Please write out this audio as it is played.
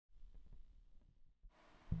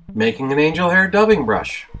Making an Angel Hair Dubbing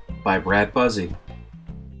Brush by Buzzi.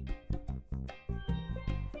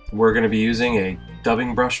 We're going to be using a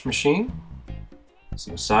dubbing brush machine,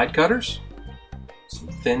 some side cutters, some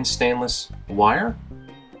thin stainless wire,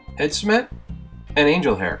 head cement, and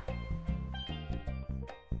angel hair.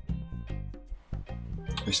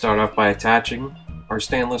 We start off by attaching our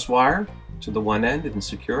stainless wire to the one end and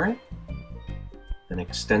securing, and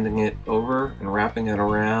extending it over and wrapping it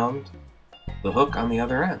around the hook on the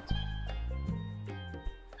other end.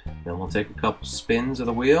 Then we'll take a couple spins of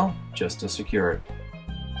the wheel just to secure it.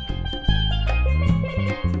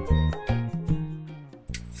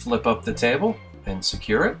 Flip up the table and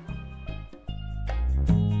secure it.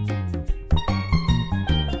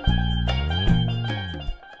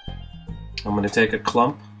 I'm going to take a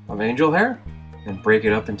clump of angel hair and break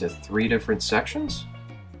it up into 3 different sections.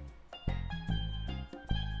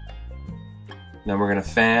 Then we're going to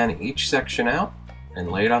fan each section out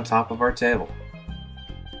and lay it on top of our table.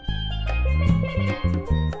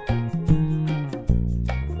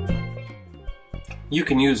 You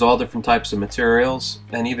can use all different types of materials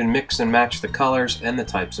and even mix and match the colors and the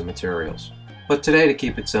types of materials. But today, to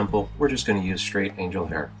keep it simple, we're just going to use straight angel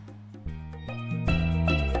hair.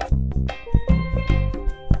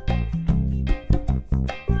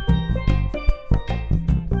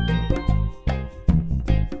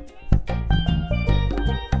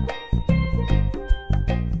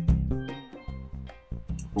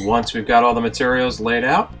 Once we've got all the materials laid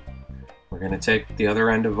out, we're going to take the other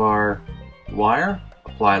end of our wire,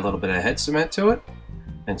 apply a little bit of head cement to it,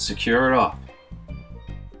 and secure it off.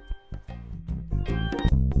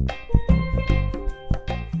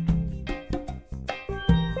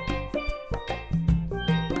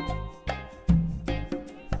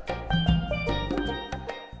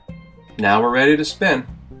 Now we're ready to spin.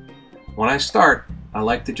 When I start, I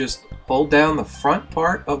like to just hold down the front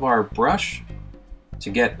part of our brush to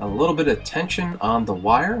get a little bit of tension on the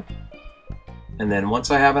wire, and then once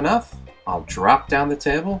I have enough, I'll drop down the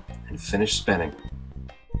table and finish spinning.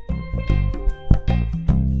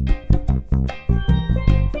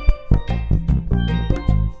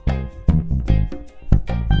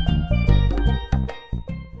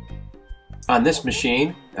 On this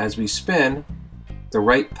machine, as we spin, the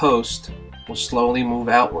right post will slowly move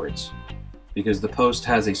outwards because the post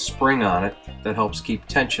has a spring on it that helps keep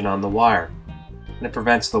tension on the wire, and it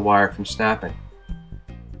prevents the wire from snapping.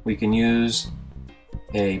 We can use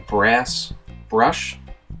a brass brush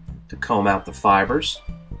to comb out the fibers.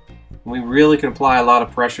 We really can apply a lot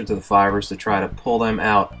of pressure to the fibers to try to pull them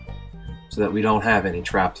out so that we don't have any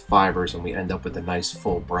trapped fibers and we end up with a nice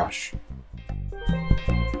full brush.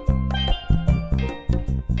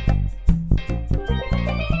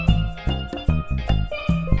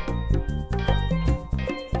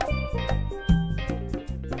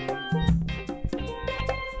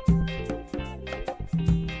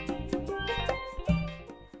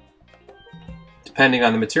 Depending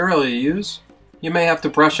on the material you use, you may have to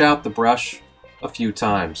brush out the brush a few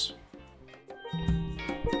times.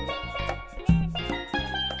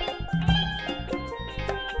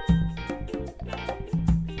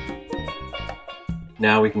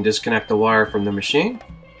 Now we can disconnect the wire from the machine,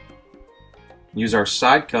 use our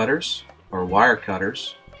side cutters or wire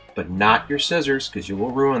cutters, but not your scissors because you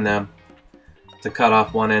will ruin them, to cut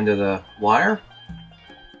off one end of the wire,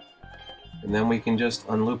 and then we can just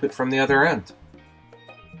unloop it from the other end.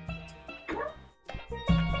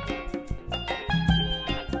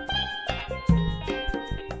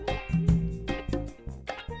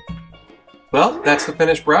 Well, that's the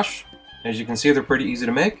finished brush. As you can see, they're pretty easy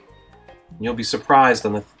to make. You'll be surprised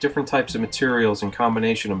on the different types of materials and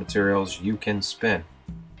combination of materials you can spin.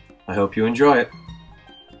 I hope you enjoy it.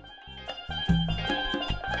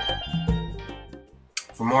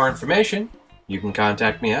 For more information, you can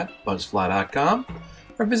contact me at BuzFly.com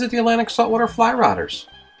or visit the Atlantic Saltwater Fly Rodders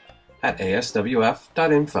at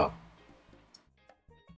aswf.info.